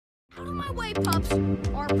runaway pups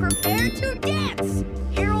are prepared to dance.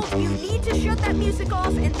 Harold, you need to shut that music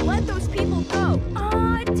off and let those people go.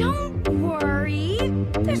 Don't worry.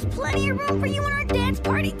 There's plenty of room for you in our dance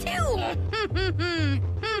party, too.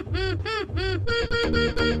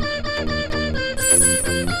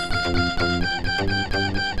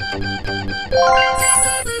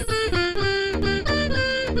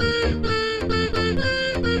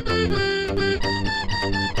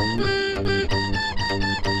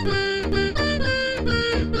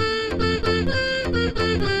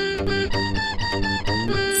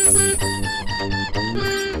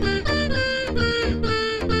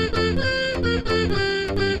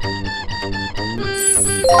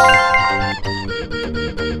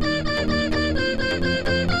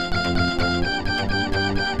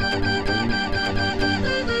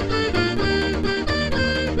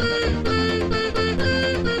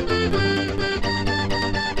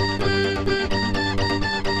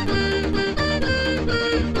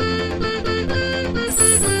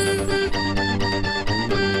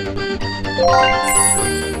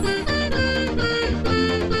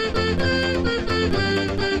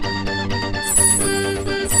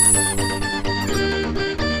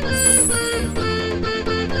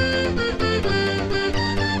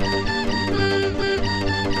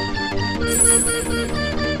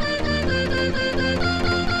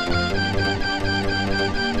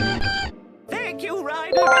 Thank you,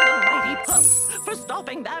 Ryder and the Mighty Pups, for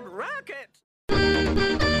stopping that racket.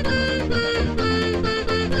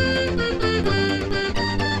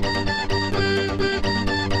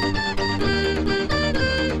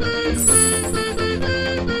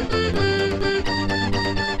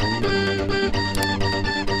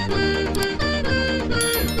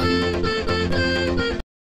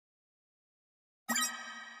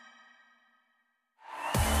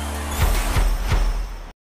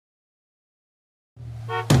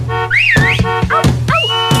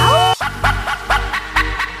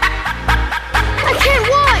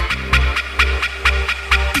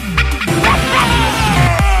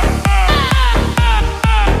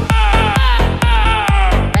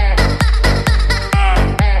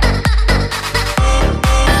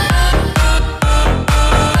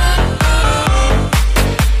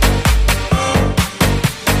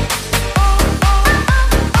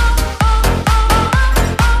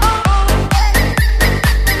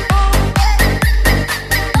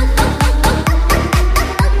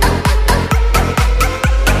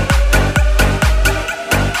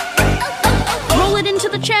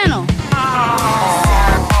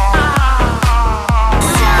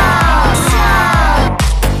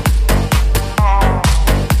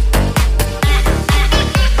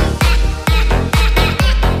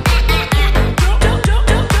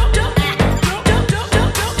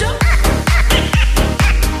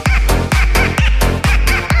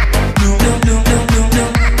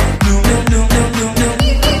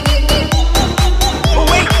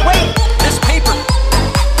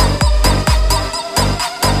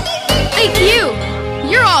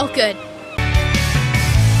 Good.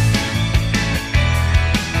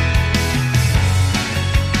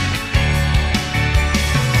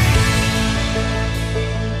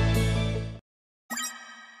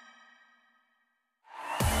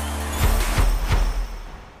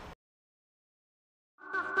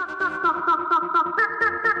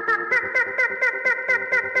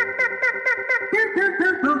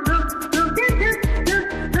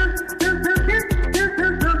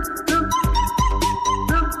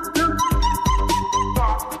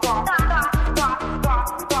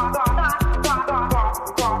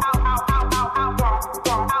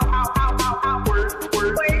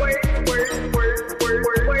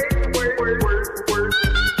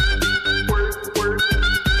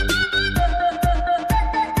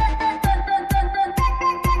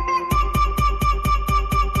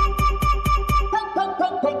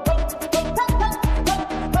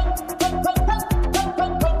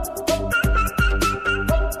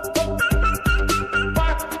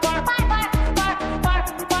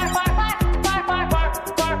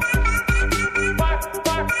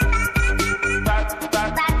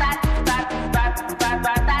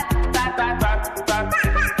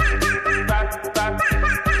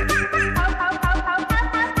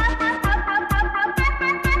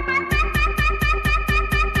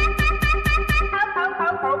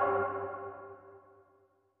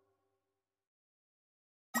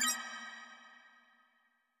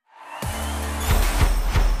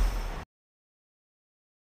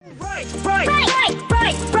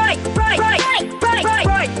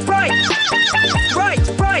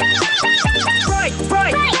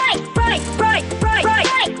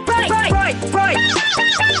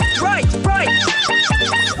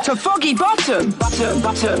 To fuck boggy bottom. Butter,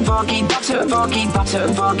 butter, boggy, butter, boggy, butter,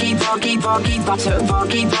 boggy, boggy, boggy, butter,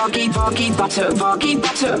 boggy, boggy, boggy, butter, boggy,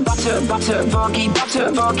 butter, butter, butter, boggy,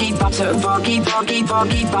 butter, boggy, butter, boggy, boggy,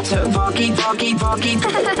 boggy, butter, boggy, boggy, boggy.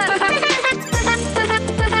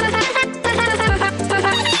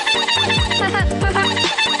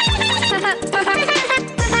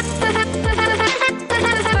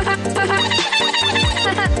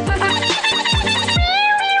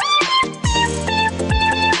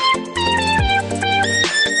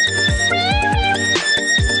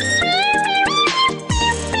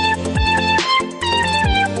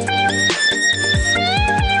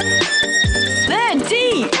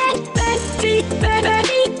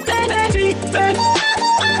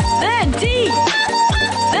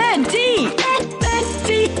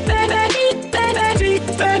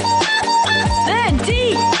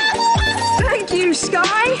 Skye,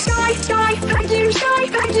 thank you, Skye,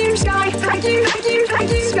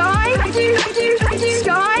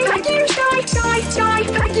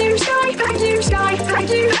 thank you, Skye, thank you, Skye, thank you,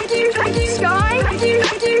 thank you, thank you.